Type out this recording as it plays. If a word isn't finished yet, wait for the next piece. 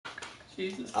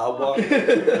Jesus. I walk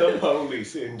the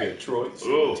police in Detroit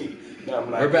City. I'm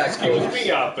like, We're back. excuse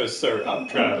me, officer. I'm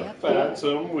trying to find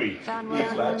some weed. Found He's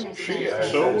one like, which is shit,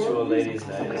 Sexual so ladies'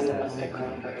 night is I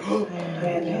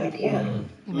had no idea.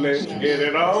 let's get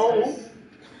it on.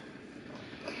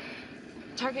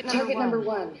 Target number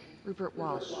one. Rupert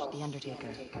Walsh, the Undertaker.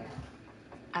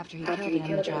 After he killed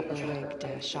him, the trapper rigged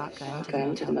a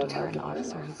shotgun to the motel door. An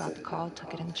officer who got the call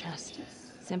took it in the chest.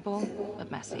 Simple,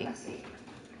 but messy.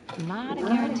 Not a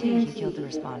guarantee he killed the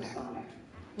responder.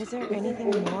 Was there anything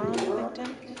more on the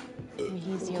victim? I mean,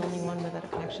 he's the only one without a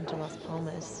connection to Las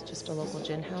Palmas, just a local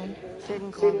gin hound.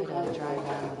 Finn called it a dry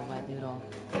run with a wet noodle.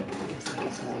 I guess they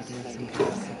could say they did some kind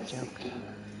of sick joke.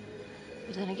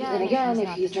 But then again, if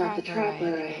he's not the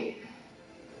trapper,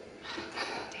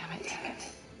 Damn it.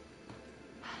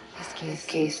 This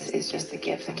case is just the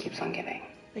gift that keeps on giving.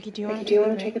 Ricky, do you want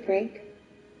to take a break?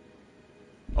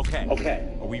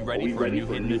 Okay. Are we ready for a new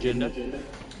hidden agenda?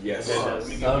 Yes.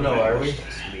 Oh no, are we?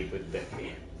 Sleep with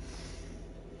Becky.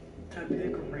 That'd be the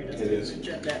greatest It is.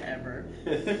 agenda ever.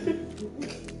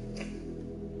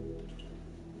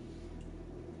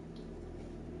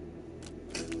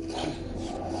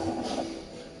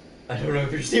 I don't know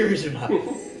if you're serious or not.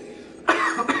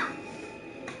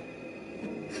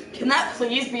 Can that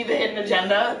please be the hidden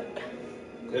agenda?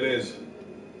 It is.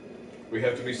 We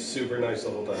have to be super nice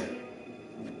the whole time.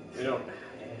 We don't.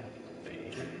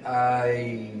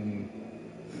 I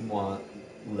want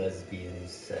lesbian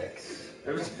sex.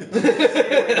 Did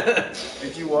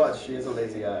you watch? She has a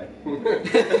lazy eye.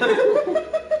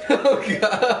 Oh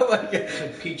god, oh my god. It's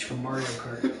like Peach from Mario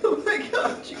Kart. Oh my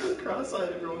god, she goes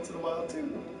cross-eyed every once in a while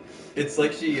too. It's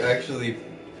like she actually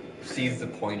sees the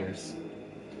pointers.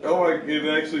 Oh,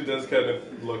 it actually does kind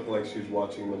of look like she's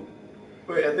watching them.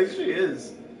 Wait, I think she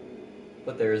is.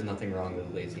 But there is nothing wrong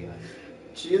with lazy eye.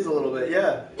 She is a little bit,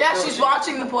 yeah. Yeah, she's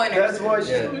watching the pointers. That's why she's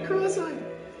Yeah. going cross-eyed.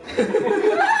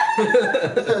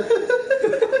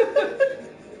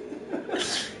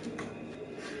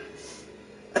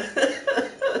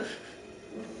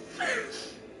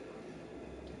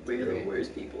 We're the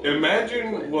worst people.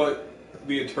 Imagine what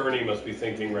the attorney must be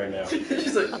thinking right now.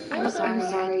 She's like, I'm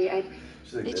sorry.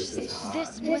 she's like,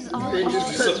 This was all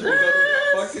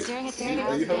staring at the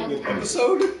Are you having an house.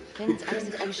 episode? Finn's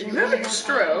execution. You having a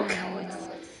stroke?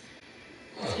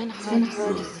 It's been hard to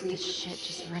sleep with this shit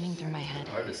just running through my head.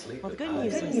 hard to sleep. Well, the good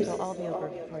news is it'll all be over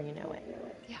before you know it.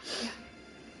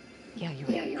 Yeah, you're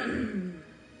right.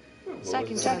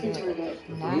 Second Candles. target.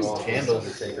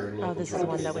 Oh, this is the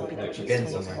one that would be the Been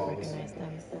cheapest to somewhere. recognize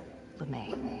them.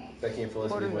 LeMay. Becky and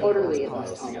Felicity went Orderly to at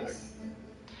Los together.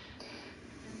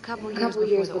 Couple years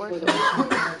before the orphanage, my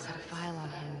parents had a file on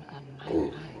him on my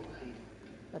mind.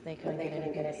 But they couldn't get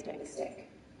any good sticks.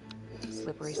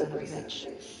 Slippery son of a bitch.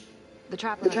 The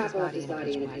trapper left his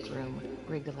body in a pitch black room,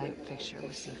 rigged the light fixture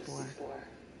with C4.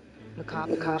 The cop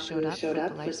showed up, flipped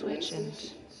the light switch, and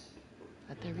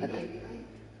let their read.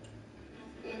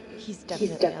 He's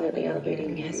definitely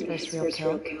elevating his first real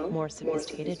kill, more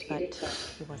sophisticated, but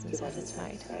he wasn't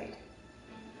satisfied.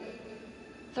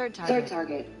 Third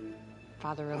target.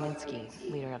 Father Rominsky,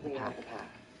 leader of the pack.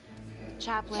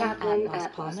 Chaplain at Las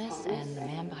Palmas and the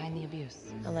man behind the abuse.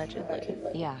 Allegedly.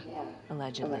 Yeah,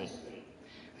 allegedly.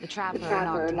 The trapper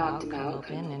knocked him out, cut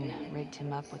open, and rigged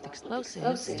him up with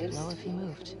explosives to blow if he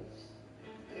moved.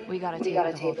 We got a tape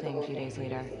of the whole thing a few days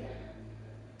later.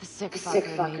 The sick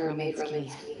fucker made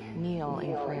Rominsky kneel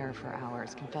in prayer for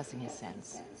hours, confessing his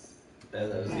sins. That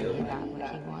was When the he other got what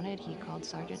he wanted, he called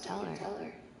Sergeant Teller.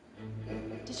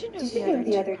 Did you know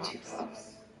the other two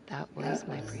cops? That was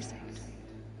my precinct.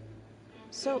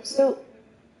 So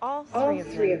all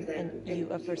three of them, and you,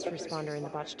 a first responder in the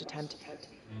botched attempt,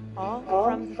 all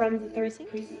from the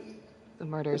precinct? The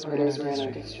murders were in our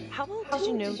district. How well did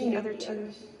you know the other two?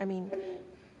 I mean,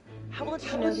 how well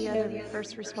did you know the other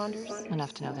first responders?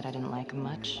 Enough to know that I didn't like him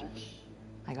much.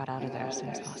 I got out of there as soon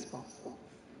as possible.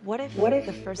 What if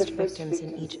the first victims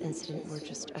in each incident were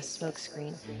just a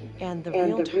smokescreen, and the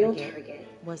real target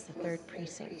was the third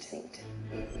precinct?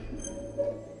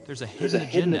 There's a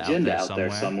hidden agenda out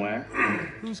there somewhere.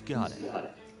 Who's got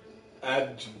it?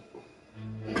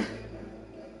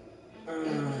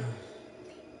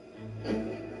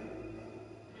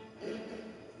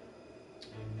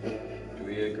 Do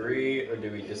we agree or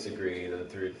do we disagree that the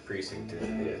third precinct is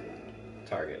the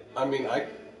target? I mean,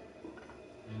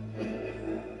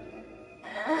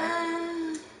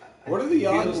 what are the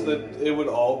odds that it would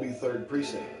all be third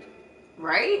precinct?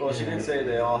 Right? Well, she didn't say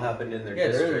they all happened in their Yeah,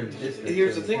 they're in district. district.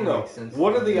 Here's the thing, though.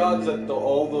 What are the odds that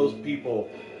all those people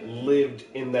lived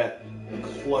in that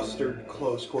clustered,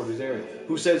 close quarters area.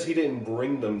 Who says he didn't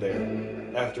bring them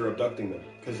there after abducting them?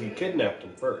 Because he kidnapped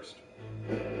them first.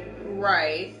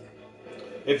 Right.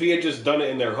 If he had just done it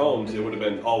in their homes, it would have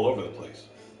been all over the place.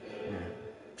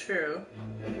 True.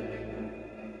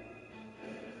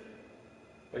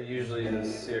 But usually the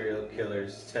serial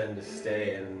killers tend to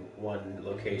stay in one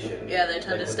location. Yeah, they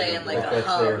tend to stay in like a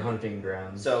That's their hub. hunting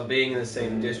ground. So being in the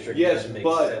same district Yes, makes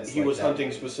but sense he like was that. hunting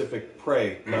specific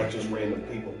prey, not just random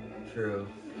people. True.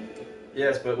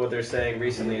 Yes, but what they're saying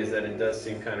recently is that it does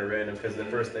seem kind of random because at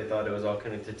first they thought it was all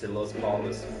connected to Los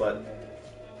Palmas, but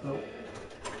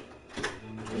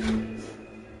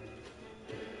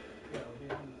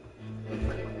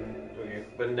okay,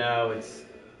 but now it's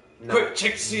not. Quick,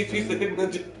 check to see if he's in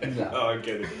the... No. Oh, I'm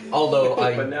kidding. Although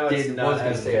But now it's was not going to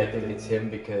as say I bad. think it's him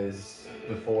because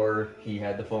before he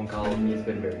had the phone call, he's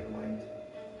been very quiet.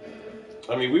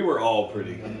 I mean, we were all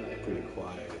pretty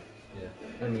quiet.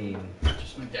 I mean,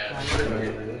 Just my dad.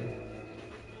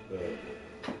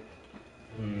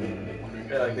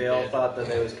 Yeah, like they all thought that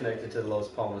it was connected to Los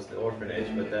Palmas, the orphanage,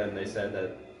 but then they said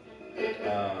that,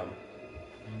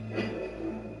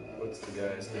 what's the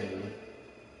guy's name?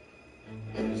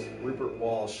 It was Rupert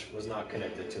Walsh was not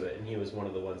connected to it, and he was one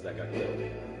of the ones that got killed.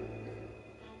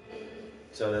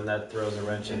 So then that throws a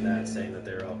wrench in that, saying that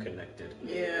they're all connected.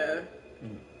 Yeah.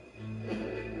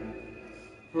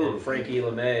 And Frankie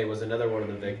LeMay was another one of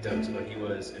the victims, but he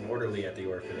was an orderly at the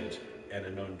orphanage and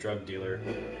a known drug dealer.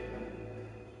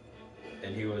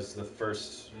 And he was the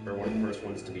first, or one of the first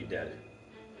ones to be dead.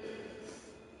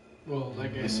 Well,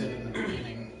 like I said in the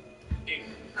beginning, it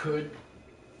could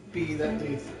be that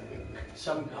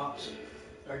some cops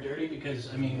are dirty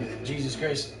because, I mean, Jesus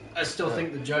Christ, I still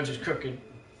think the judge is crooked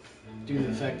due to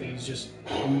the fact that he's just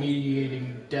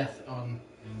mediating death on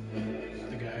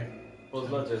the guy. Well, as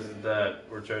much as that,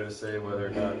 we're trying to say whether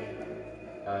or not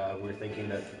we're thinking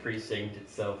that the precinct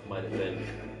itself might have been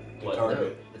what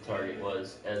target. the target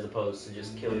was, as opposed to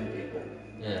just killing people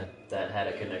yeah. that had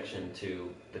a connection to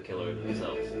the killer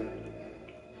themselves.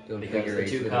 Don't Because figure the eight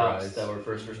two with cops eyes. that were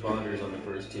first responders on the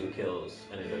first two kills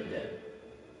ended up dead.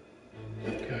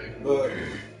 Okay. But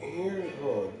here,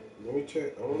 hold on. Let me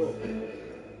check. I wanna.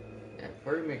 Yeah,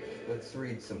 before we make, let's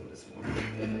read some of this more.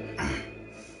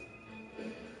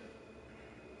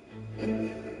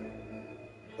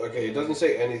 Okay, it doesn't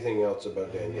say anything else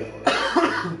about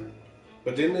Daniela.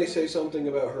 But didn't they say something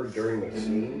about her during the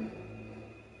scene?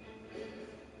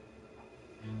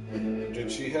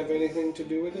 Did she have anything to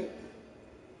do with it?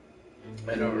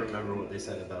 I don't remember what they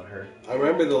said about her. I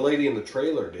remember the lady in the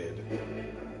trailer did.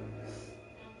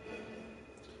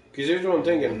 Because here's what I'm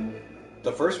thinking.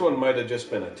 The first one might have just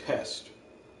been a test.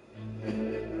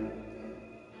 You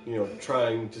know,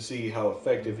 trying to see how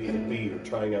effective he could be or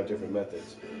trying out different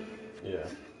methods. Yeah.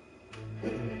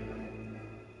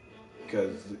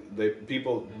 Because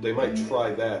they might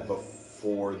try that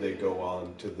before they go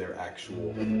on to their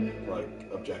actual, like,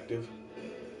 objective.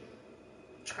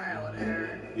 Trial and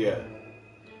error. Yeah.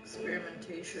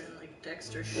 Experimentation, like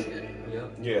Dexter shit.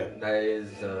 Yep. Yeah. That is,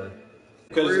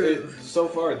 Because so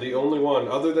far, the only one,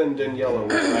 other than Daniela,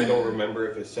 which I don't remember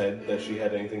if it said that she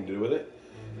had anything to do with it,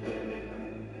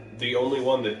 the only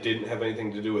one that didn't have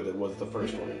anything to do with it was the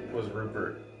first one. Was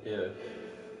Rupert. Yeah.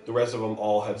 The rest of them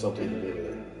all had something to do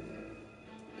with it.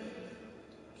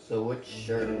 so which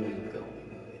shirt are we going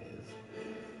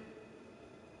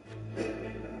with?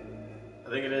 I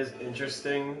think it is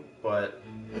interesting, but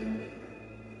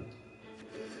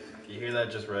if you hear that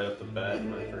just right off the bat,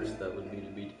 my first step would be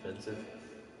to be defensive.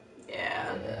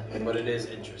 Yeah. Yeah. But it is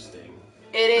interesting.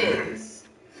 It is.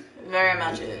 Very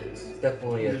much is. It's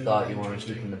definitely a thought you want to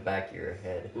keep in the back of your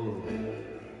head.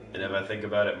 And if I think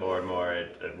about it more and more,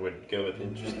 it would go with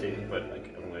interesting, but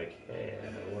like I'm like, hey,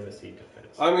 I want to see defense.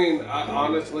 I mean,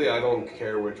 honestly, I don't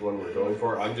care which one we're going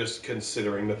for. I'm just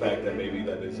considering the fact that maybe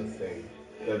that is a thing.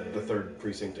 That the third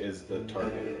precinct is the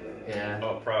target. Yeah.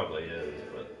 Oh, it probably is,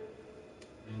 but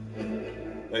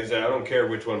Like I said, I don't care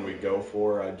which one we go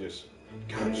for. I just...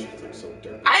 God, she looks so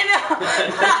dirty. I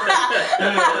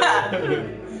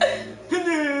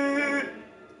know!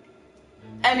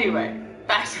 Anyway,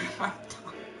 back to my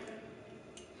talk.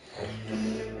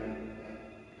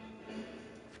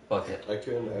 Fuck it. I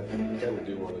kind of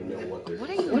do want to know what they're... What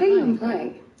are you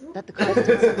implying? That the cops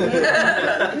did something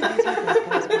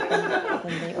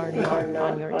When they are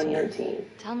not on your team.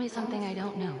 Tell me something I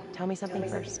don't know. Tell me something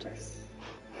first.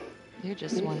 You're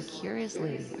just one curious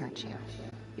lady, aren't you?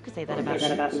 You could say that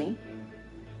about me.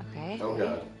 Okay. Oh,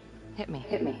 God. Hit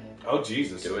me. Oh,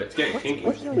 Jesus. Do it. It's getting kinky.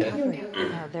 What's your talking?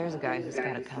 Oh, there's a guy who's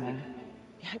got it coming.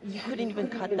 You couldn't even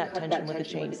cut that tension with a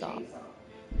chainsaw.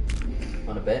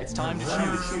 On a bet? It's time to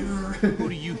choose. Who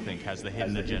do you think has the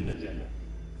hidden agenda?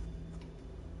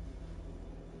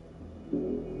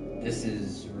 This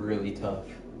is really tough.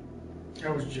 I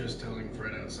was just telling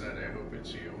Fred outside, I hope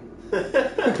it's you.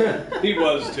 He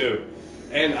was too.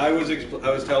 And I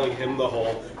was telling him the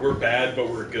whole, we're bad but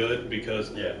we're good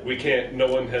because we can't, no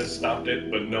one has stopped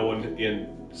it, but no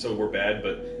one so we're bad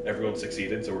but everyone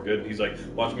succeeded, so we're good. And he's like,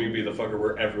 watch me be the fucker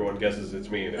where everyone guesses it's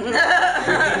me. And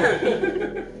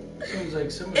Sounds like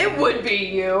somebody. It would be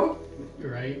you.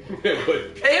 Right?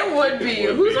 It would be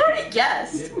you. Who's already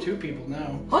guessed? Two people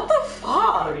now. What the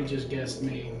fuck? Somebody just guessed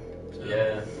me. So.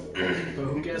 Yeah. But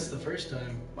who guessed the first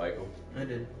time? Michael. I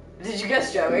did. Did you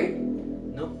guess Joey?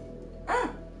 Nope.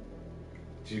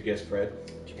 Did you guess Fred?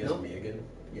 Did you guess me again?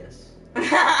 Yes.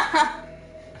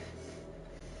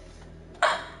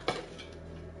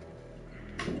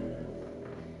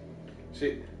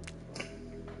 See,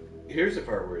 here's the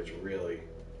part where it's really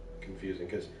confusing,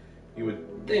 because you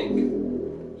would think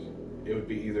it would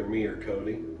be either me or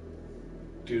Cody,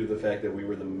 due to the fact that we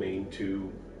were the main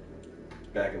two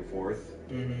back and forth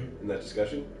in that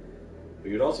discussion.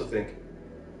 But you'd also think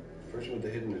the person with the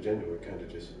hidden agenda would kind of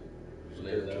just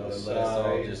Let us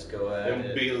all just go at and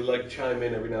it. be like chime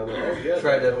in every now and then. Oh, yeah,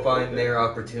 Try to find their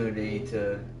opportunity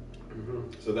to.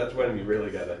 So that's when you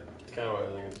really gotta. It's kind of what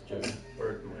I think it's Joey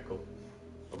or Michael.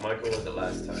 But Michael was the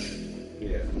last time.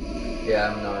 Yeah.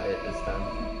 Yeah, I'm not it this time.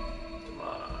 Come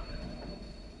on.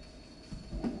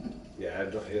 Yeah,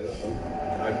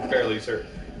 I'm fairly certain.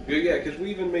 Yeah, because we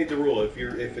even made the rule if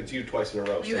it's you twice in a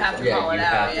row. You say have to something. call it you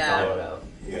out, have to yeah. call it out.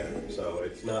 Yeah, so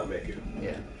it's not Mickey.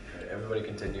 Yeah. Alright, everybody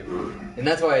continue. And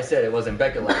that's why I said it wasn't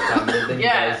Becca last time. But then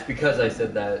Yeah. you guys, because I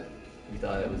said that, you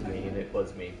thought it was me, and it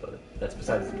was me. But that's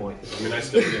besides the point. I mean, I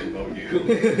still didn't vote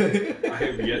you. I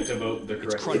have yet to vote the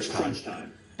correct It's crunch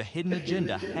time. The hidden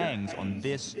agenda hangs on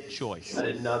this choice. I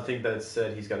did not think that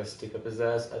said he's got to stick up his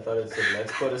ass. I thought it said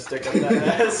let's put a stick up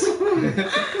that ass.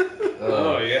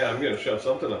 Oh yeah, I'm gonna shove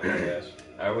something up my ass.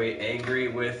 Are we angry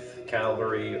with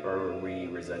Calvary or are we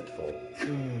resentful?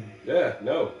 Yeah,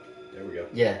 no. There we go.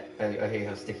 Yeah, I hate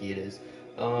how sticky it is.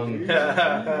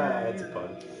 That's a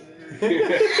pun.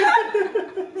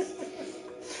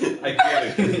 I get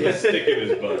it. 'Cause it's a stick in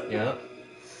his butt. Yeah.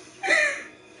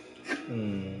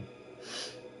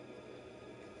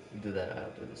 Do that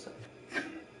after this time.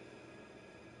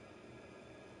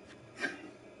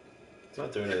 It's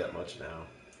not doing it that much now.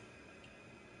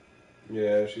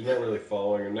 Yeah, she's not really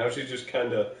following him. Now she's just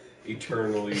kind of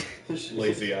eternally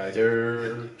lazy-eyed.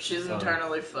 She's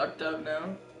internally fucked up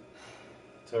now.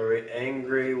 So are we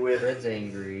angry with... Fred's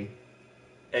angry.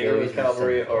 Angry with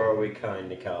Calvary or are we kind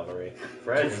to Calvary?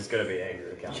 Fred is gonna be angry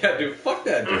with Calvary. Yeah, dude, fuck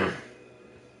that dude.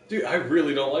 Dude, I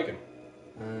really don't like him.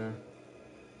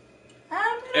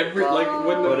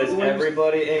 But is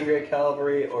everybody angry at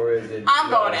Calvary or is it I'm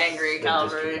going just angry at the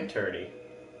Calvary. district attorney?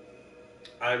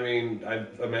 I mean, I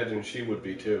imagine she would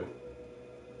be too.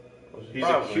 He's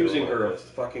Probably accusing her would. of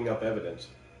fucking up evidence.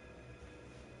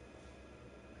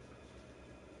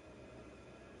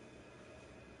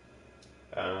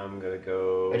 I'm gonna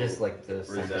go... I just like the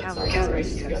Calvary.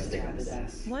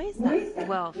 Why is that?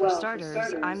 Well, for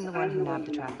starters, I'm the one who nabbed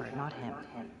the trapper, not him.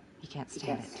 He can't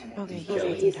stand it. Okay, he's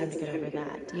need some time to get over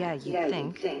that. Yeah, you'd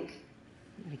think.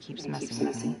 But he keeps messing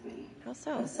with me. How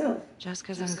so? Just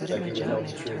because I'm good Like at my he would job tell the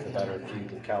makes truth it about her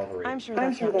feud with Calvary. I'm sure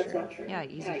that's not true. Yeah,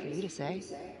 easy for you to say.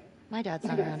 My dad's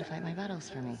not around to fight my battles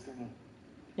for me.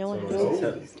 No one So knows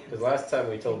we'll these Because last time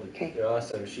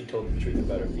last time she told the truth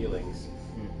about her feelings.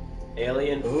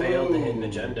 Alien failed the hidden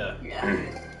agenda. Yeah.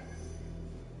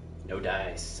 No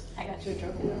dice. I got you a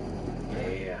trophy.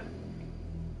 Yeah.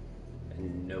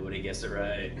 And nobody gets it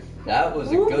right. That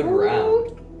was a good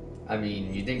round. I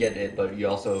mean, you didn't get it, but you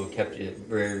also kept it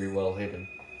very well hidden.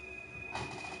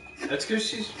 That's because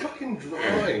she's fucking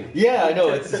drawing. Yeah, I know,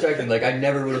 it's distracting. Like, I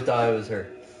never would have thought it was her.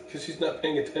 Because she's not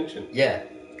paying attention. Yeah.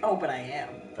 Oh, but I am.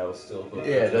 That was still...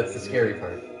 Yeah, that's the scary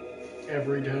part.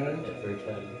 Every time? Every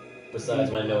time.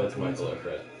 Besides when I know it's Michael or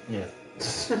Fred. Yeah.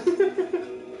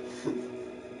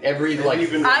 Every, like...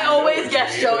 I always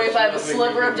guess Joey. If I have a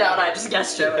sliver of doubt, I just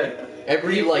guess Joey.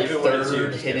 Every, like, Even when it's you,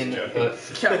 third just hidden...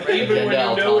 guess Even when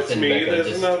you know it's me, Becca there's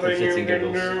just nothing for shits you and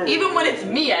can giggles. do. Even when it's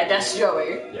me, I guess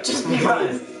Joey. Yeah. Just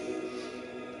because.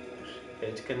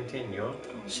 Let's continue. Oh,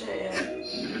 shit,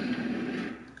 yeah.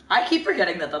 I keep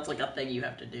forgetting that that's like a thing you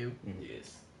have to do.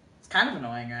 Yes. It's kind of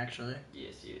annoying, actually.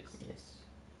 Yes. Yes.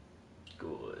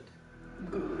 Good.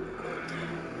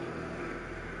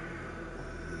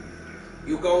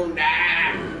 You gon'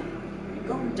 die. You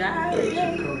gonna die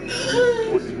again?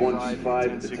 125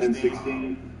 to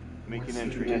 1016. Make an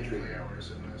entry. 3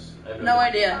 hours in this. No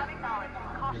idea.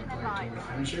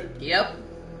 Finish it? Yep.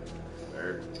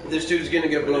 This dude's gonna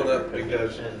get blown up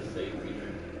because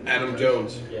Adam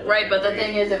Jones. Right, but the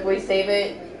thing is, if we save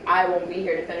it, I won't be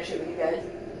here to finish it with you guys.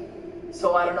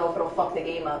 So I don't know if it'll fuck the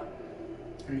game up.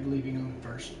 Are you leaving on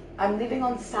first? I'm leaving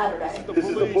on Saturday. This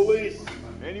is the police.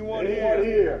 Anyone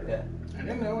here? Yeah. I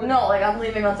didn't know it. No, like I'm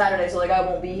leaving on Saturday, so like I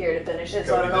won't be here to finish it.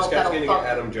 So I don't know This if guy's that'll gonna fuck.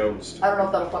 get Adam Jones. I don't know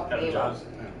if that'll fuck the game up.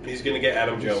 He's gonna get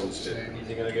Adam Jones. Is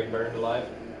he gonna get burned alive?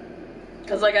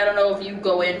 Cause like I don't know if you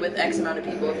go in with X amount of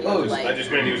people. If you like. I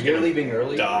just meant he was You're gonna leaving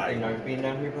early? die. And not being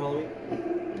down here for Halloween?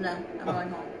 No, I'm going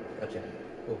home. Gotcha.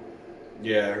 Cool.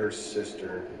 Yeah, her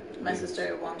sister. My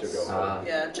sister wants. To go home.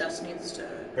 Yeah, Jess needs to.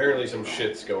 Apparently some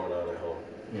shit's going on at home.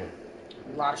 Yeah.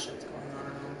 A lot of shit's going on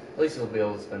at home. At least you'll be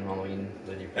able to spend Halloween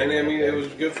with your And family I mean, up it there. was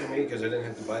good for me because I didn't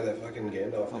have to buy that fucking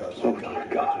Gandalf costume. I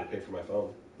could actually pay for my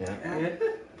phone. Yeah.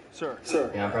 Sir.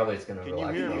 Yeah, I'm probably just gonna Can you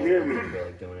relax. hear me? I Hear don't me? feel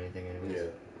like doing anything anyways. Yeah.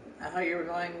 I thought you were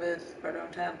going with Bardo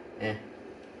and Tab. Eh.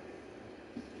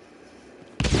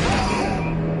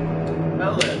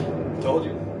 Well then. Told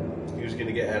you. He was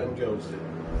gonna get Adam Jones.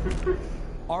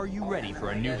 Are you ready for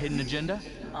a new hidden agenda?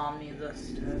 Need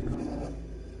this to.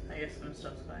 I guess some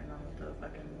stuff's going on with the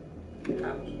fucking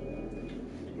house.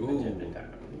 Ooh.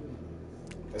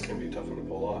 That's gonna be a tough one to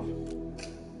pull off.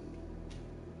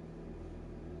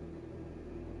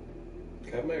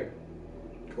 Come here.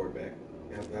 Quarterback.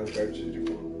 How's garbage did you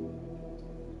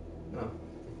phone? Oh.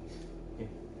 Yeah.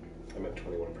 I'm at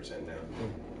 21% now.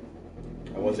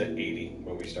 I was at 80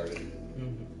 when we started.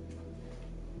 Mm-hmm.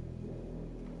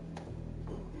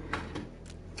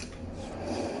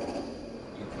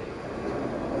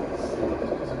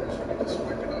 Just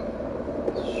wipe it up.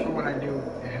 So when I do,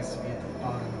 it has to be at the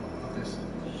bottom of this.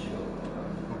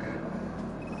 Okay.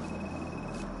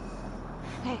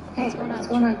 Hey, what's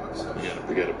going on?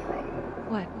 We got a problem.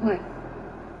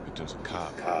 What? There's a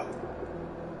cop.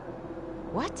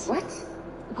 What?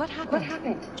 What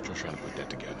happened? Still trying to put that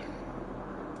together.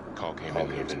 Call came in,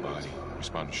 there was a body.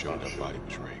 Responded showed that body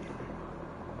was raped.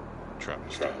 Trap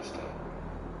was done.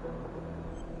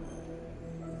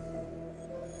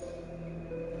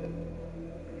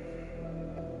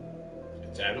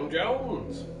 It's Adam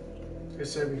Jones. I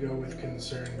said we go with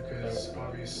concern because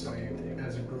obviously,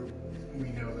 as a group, we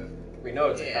know that. We know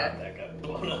it's a cop that got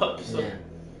blown up. So. Yeah.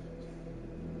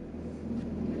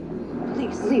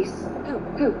 Police.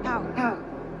 Who? How?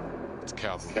 It's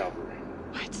Calvary.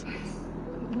 What?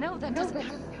 No, that doesn't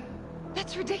happen.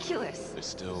 That's ridiculous. They're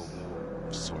still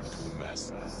sorting through the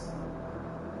mess.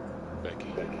 Becky.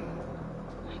 Oh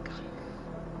my god.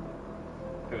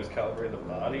 It was Calvary the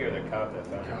body or the cop that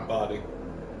found him? Body.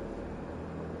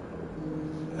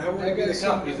 How would he be the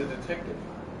cop? He's a detective.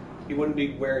 He wouldn't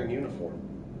be wearing uniform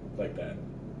like that.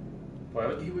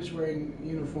 What? He was wearing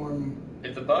uniform.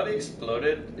 If the body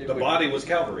exploded, The body was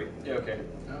Calvary. Yeah, okay.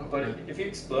 Oh, But if he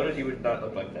exploded, he would not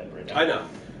look like that right now. I know.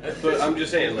 But I'm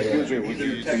just saying, like, Yeah. he's a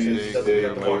detective. Doesn't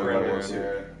have to walk around in a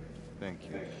suit. Thank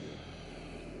you.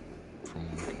 From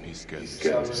what we can piece together,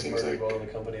 Calvary seems murdered like while in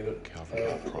the company of a Calvary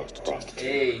got a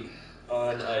prostitute.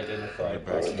 unidentified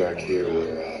Back person. back here,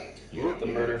 The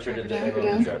murder fitted the head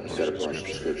on the trap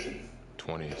prescription.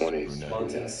 20s, brunette.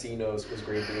 Montencinos was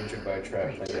gravely injured by a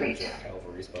trap plane at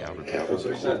Calvary's body.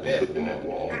 So he's not dead.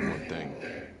 All in one thing.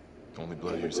 Only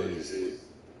blood here's his.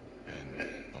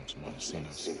 And bumps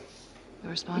Montesinos. The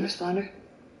responder?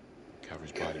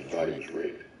 Calvary's body was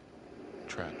raped.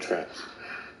 Trapped.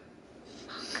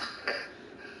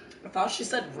 I thought she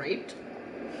said raped.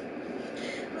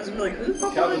 I was like, who the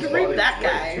fuck Calvin's wanted to rape body that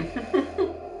was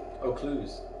guy? Oh,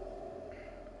 clues.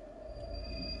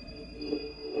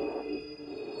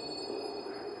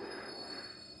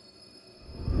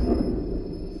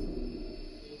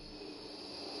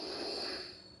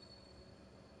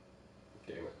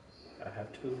 Damn it. I have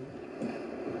two.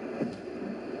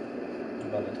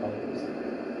 About the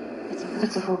tolerance.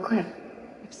 That's a whole clip.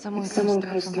 If someone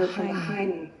comes through from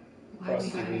behind, why would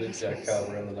he Prostitute hire with his Jack face?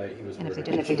 Calvary on the night he was And if they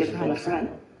murdered. did it from the front,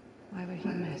 why would he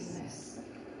miss?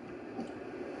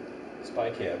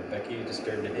 Spy cam. Becky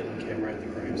disturbed a hidden camera at the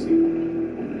crime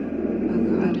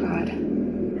scene. Oh god.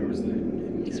 Where was the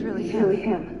hidden It's camera? really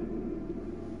him.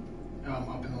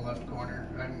 Up in the left corner.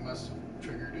 I must have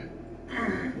triggered it.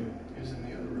 It was in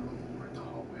the other room or in the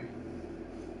hallway.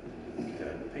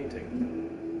 The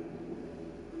painting.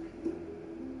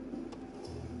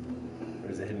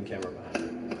 There's a hidden camera behind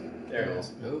it. There it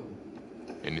is. Oh.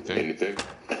 Anything?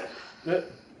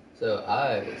 So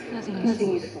I was Nothing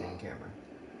useful. useful. On camera.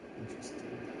 Interesting.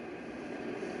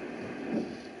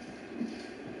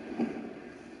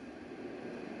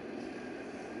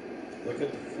 Look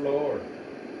at the floor.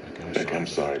 I'm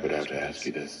sorry, but I have to ask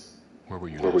you this. Where were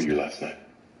you last night?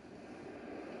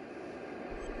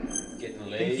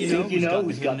 Think you know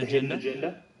who's got the hidden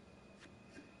agenda?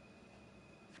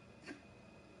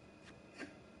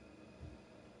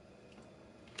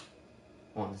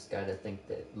 I want this guy to think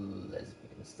that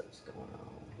lesbian stuff's going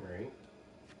on. Right.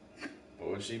 But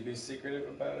would she be secretive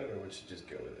about it, or would she just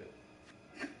go with it?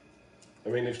 I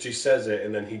mean, if she says it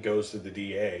and then he goes to the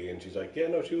DA and she's like, yeah,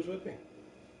 no, she was with me.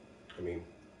 I mean,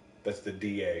 that's the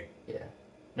DA. Yeah.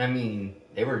 I mean,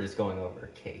 they were just going over a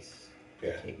case.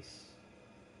 Yeah. Case.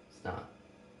 It's not.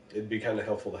 It'd be kind of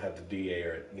helpful to have the DA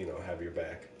or, you know, have your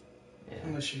back. Yeah.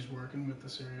 Unless she's working with the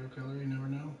serial killer, you never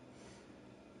know.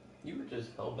 You were just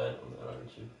hell bent on that,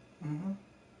 aren't you? Mm-hmm.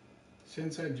 It's an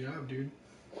inside job, dude.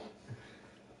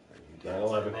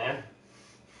 9/11. Man.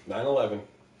 9/11.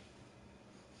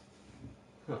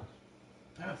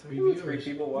 Ah, three Ooh, viewers.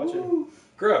 3 people watching.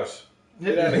 Gross.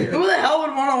 Get out of here. Who the hell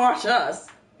would want to watch us?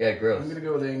 Yeah, gross. I'm gonna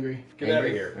go with angry. Get out of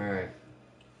here. Alright.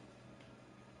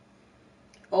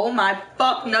 Oh my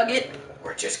fuck nugget.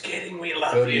 We're just kidding. We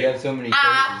love Cody, you you. have so many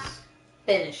Ah. faces.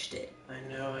 Finished it. I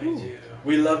know I do.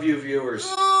 We love you, viewers.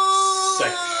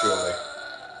 Sexually.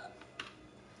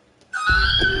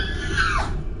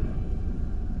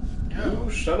 You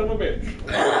son of a bitch.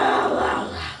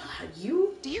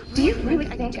 Do you really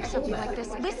think I can do something like this?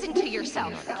 Listen to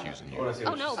yourself. Accusing you.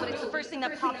 Oh no, but it's the first thing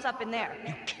that pops up in there.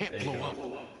 You can't blow up.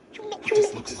 You know what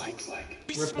this looks like.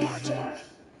 Be smart.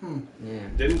 Yeah.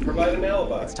 Didn't provide an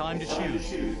alibi. It's time to choose.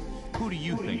 Who do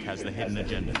you think has the hidden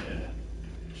agenda?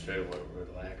 Straight away,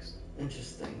 relax.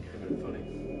 Interesting. It would have been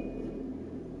funny.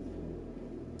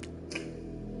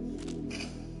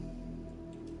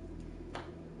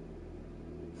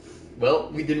 Well,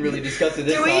 we didn't really discuss it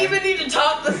this Do time. we even need to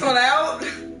talk this one out?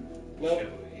 Nope.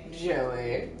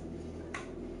 Joey.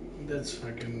 That's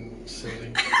fucking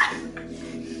silly.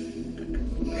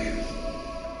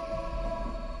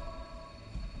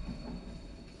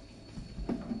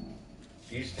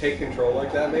 You just take control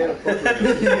like that, man? Of course we're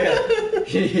gonna-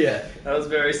 Yeah. That was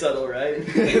very subtle, right?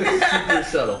 Super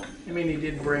subtle. I mean, he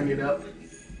did bring it up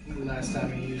last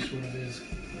time he used one of his.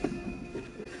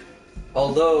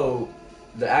 Although,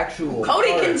 the actual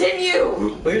Cody, part,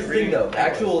 continue! But here's the thing though, the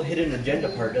actual hidden agenda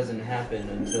part doesn't happen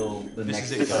until the This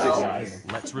next is it, episode guys. here.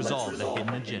 Let's resolve the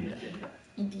hidden agenda.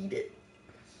 He did it.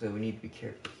 So we need to be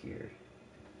careful here.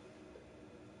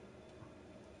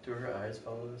 Do her eyes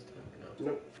follow this time? No.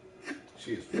 Nope.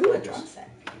 She is Ooh, a focused. drum set.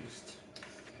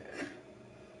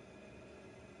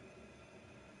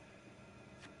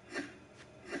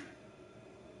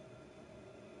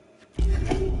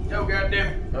 Oh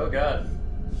goddamn! Oh god.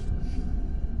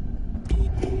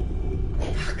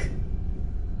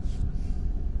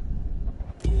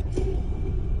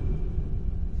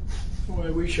 Oh, I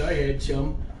wish I had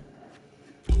some.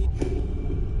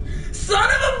 Son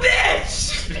of a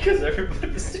bitch! Because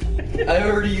everybody was doing it. I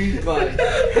already used mine.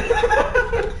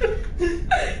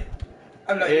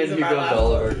 I'm not And using here my goes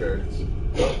all of laptop. our cards.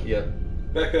 Oh, yep.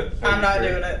 Becca. I'm not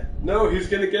doing it. No, he's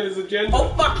gonna get his agenda. Oh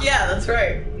fuck yeah, that's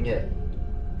right. Yeah.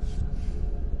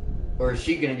 Or is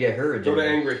she gonna get her Go agenda? to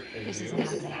angry. This is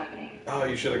not happening. Oh,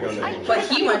 you should have gone to angry. But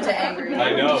he went to angry.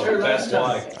 I know, that's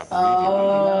why.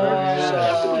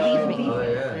 Believe me. Oh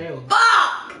yeah.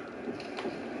 Fuck!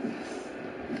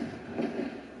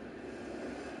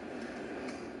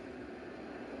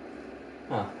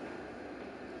 Huh.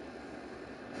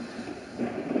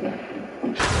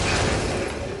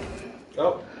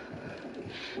 Oh.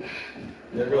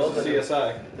 There goes the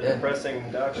CSI. The Yeah.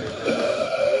 depressing doctor.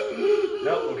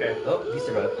 Nope, okay. Oh, he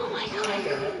survived. Oh my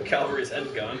god. Calvary's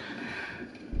head gone.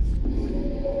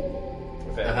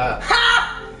 Okay. Aha.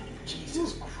 Ha!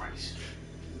 Jesus Christ.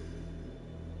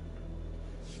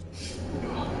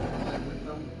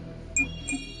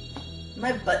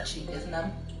 My butt cheek is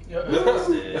numb.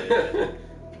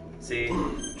 See?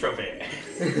 Trophy.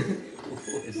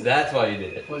 That's why you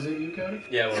did it. Was it you, Cody?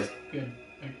 Yeah, it was. Good.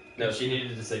 No, she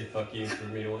needed to say fuck you for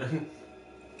me to win.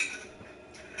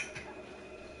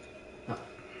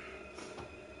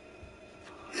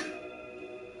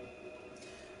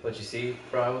 But you see,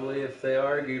 probably if they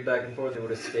argued back and forth, they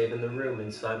would have stayed in the room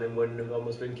and Simon wouldn't have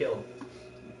almost been killed.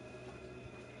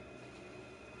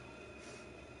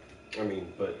 I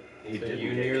mean, but he So did.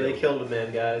 you nearly killed a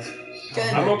man, guys.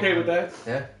 Good. I'm okay with that.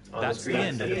 Yeah. On That's the screen.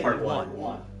 end of Part part one.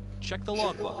 one. Check the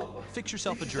logbook, fix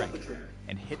yourself a drink,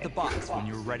 and hit the box when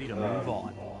you're ready to move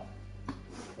on.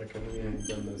 Why couldn't we have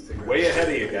done those cigarettes? Way ahead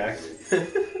of you, guy.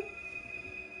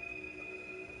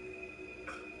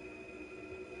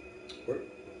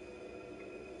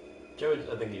 Joe,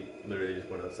 I think he literally just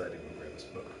went outside to go grab a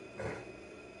smoke.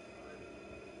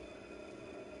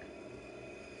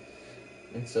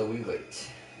 And so we wait.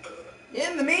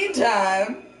 In the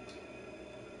meantime,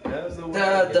 Yeah, How's the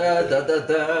Da da da da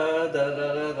da da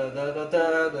da da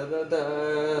da da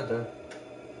da da.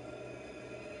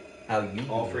 How you?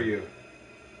 All for you.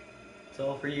 It's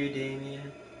all for you,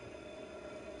 Damien.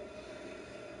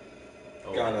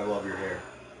 Oh. God, I love your hair.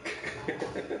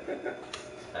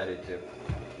 I did too.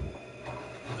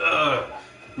 Ugh.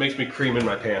 Makes me cream in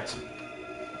my pants.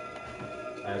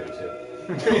 I do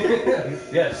too.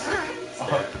 Yes.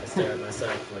 I stare at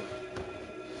myself like.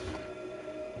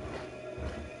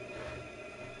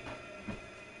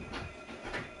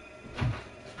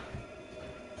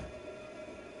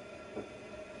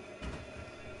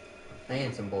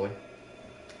 Handsome boy.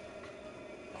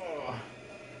 Oh.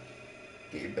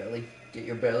 Get your belly. Get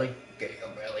your belly. Get your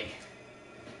belly.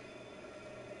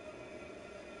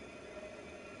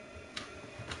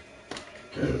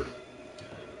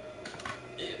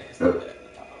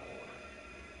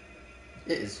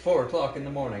 It is 4 o'clock in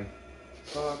the morning.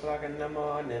 4 o'clock in the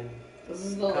morning. This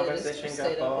is the latest Conversation we've got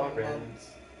stayed up all boring.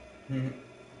 month.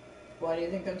 Why do you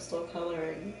think I'm still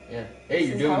coloring? Yeah. Hey, you're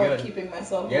This is doing how good. I'm keeping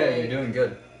myself Yeah, awake. you're doing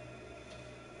good.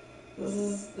 This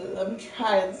is. I'm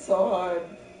trying so hard.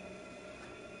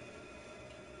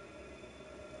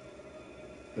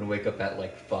 Gonna wake up at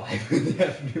like 5 in the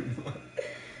afternoon.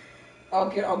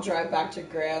 I'll drive back to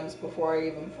Graham's before I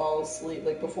even fall asleep.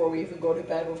 Like before we even go to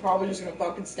bed, we're probably just gonna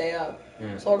fucking stay up.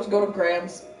 Yeah. So I'll just go to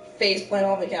Graham's, face plant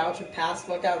on the couch, and pass the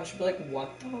fuck out, and she'll be like,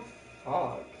 "What the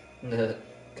fuck?"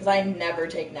 Because I never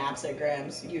take naps at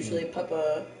Graham's. Usually,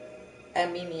 Papa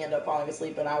and Mimi end up falling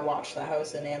asleep, and I watch the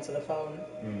house and answer the phone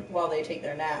while they take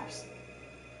their naps.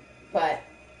 But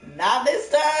not this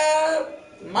time.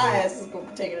 My ass is gonna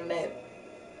be taking a nap.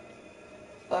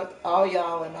 Fuck all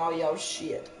y'all and all y'all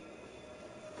shit.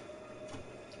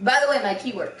 By the way, my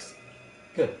key works.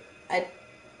 Good.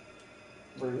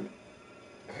 Rude.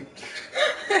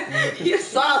 You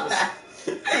saw that.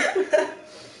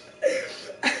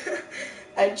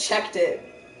 I checked it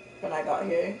when I got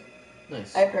here.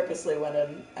 Nice. I purposely went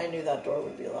in. I knew that door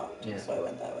would be locked, Yeah. so I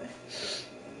went that way.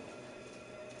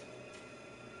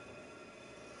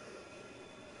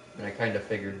 And I kind of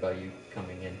figured by you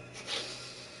coming in.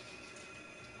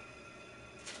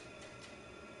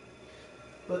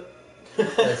 But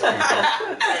That's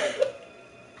creepy.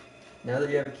 Now that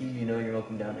you have a key, you know you're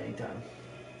welcome down anytime.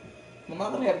 Well, now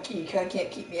that I have a key, you kind of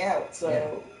can't keep me out,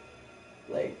 so...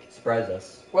 Like... Surprise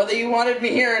us. Whether you wanted me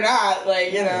here or not,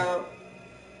 like, you know...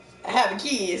 I have a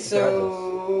key,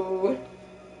 so...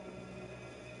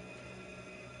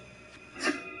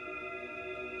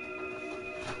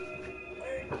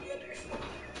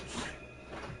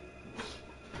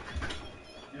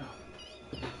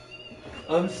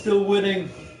 I'm still winning.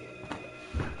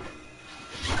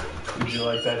 Did you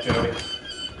like that, Joey?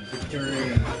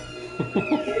 Victory.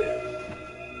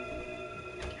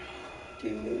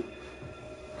 Dude.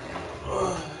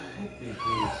 Oh,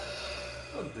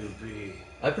 baby.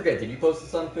 I forget, did you post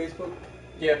this on Facebook?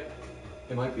 yeah.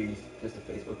 It might be just a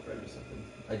Facebook friend or something.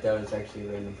 I doubt it's actually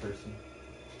a random person.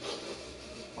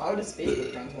 Why would his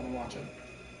Facebook friends want to watch him?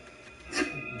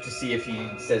 To see if he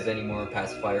says any more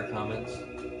pacifier comments.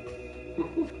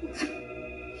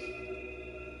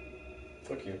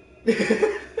 Fuck you.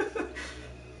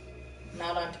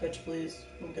 Not on Twitch, please.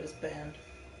 We'll get us banned.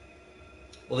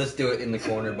 We'll just do it in the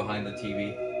corner behind the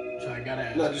TV. So I gotta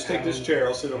ask. No, just take this chair.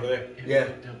 I'll sit over there. Have Yeah. you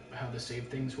looked up how the save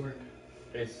things work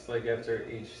It's like after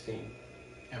each scene.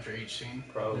 after each scene?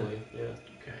 Probably, yeah.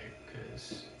 Okay,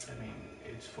 because I mean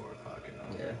it's 4 o'clock in the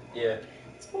morning. Yeah. Yeah.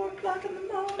 It's 4 o'clock in the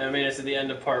morning. I mean, it's at the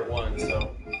end of part 1,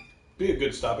 so. Be a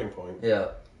good stopping point. Yeah.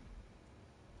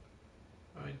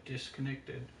 I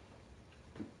disconnected.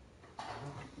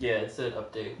 Yeah, it said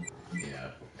update.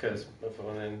 Yeah. Because my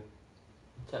phone and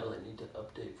tablet need to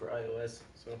update for iOS,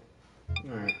 so.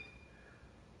 Alright.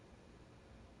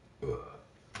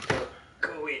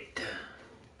 Go it.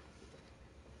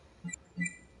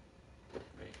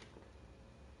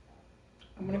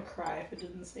 I'm gonna cry if it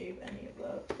didn't save any of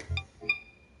that.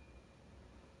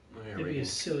 It'd be a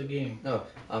silly game. No,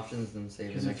 options and save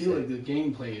Because and I exit. feel like the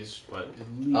gameplay is What? at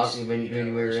least. When 8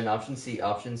 we were hours. in options, see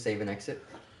options, save and exit.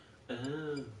 I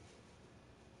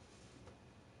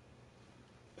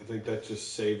think that's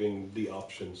just saving the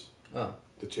options. Oh.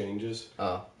 The changes.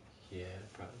 Oh. Yeah,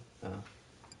 probably. Oh.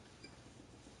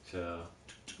 So.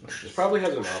 It probably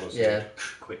has an autosave. Yeah.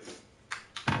 Quick.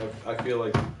 I feel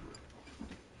like.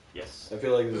 Yes. I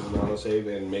feel like there's an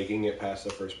autosave, and making it past the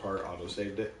first part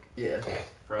autosaved it. Yeah.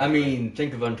 Probably. I mean,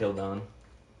 think of Until Dawn.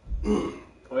 Oh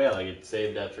yeah, like it's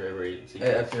saved after every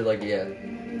sequence. After, like, yeah.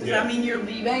 Does that mean you're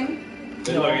leaving?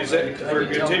 And like I said, for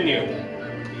continue,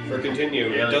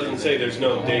 it Yeah, doesn't say there's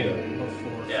no data.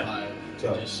 Before Yeah. 5.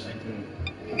 So. So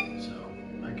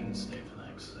I can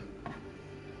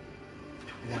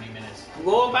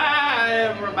Goodbye,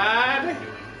 everybody.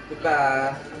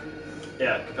 Goodbye.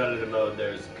 Yeah, competitive mode.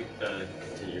 There's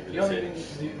continue. The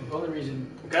only reason.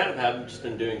 Kind of have just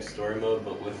been doing story mode,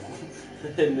 but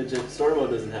with hidden agenda. Story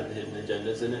mode doesn't have the hidden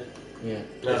agendas in it. Yeah.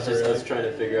 It's just us trying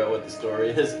to figure out what the story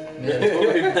is. That's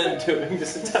what we've been doing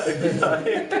this entire time.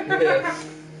 Yeah.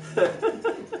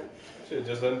 Should've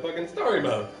just done fucking story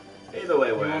mode. Either way,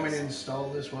 You want me works. to install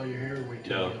this while you're here or wait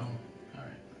till No. you get home?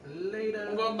 Alright.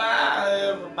 Later. Goodbye,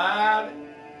 everybody.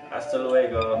 Hasta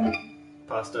luego.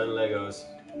 Pasta and Legos.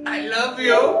 I love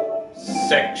you.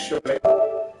 Sexually.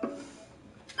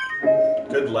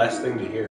 Good last thing to hear.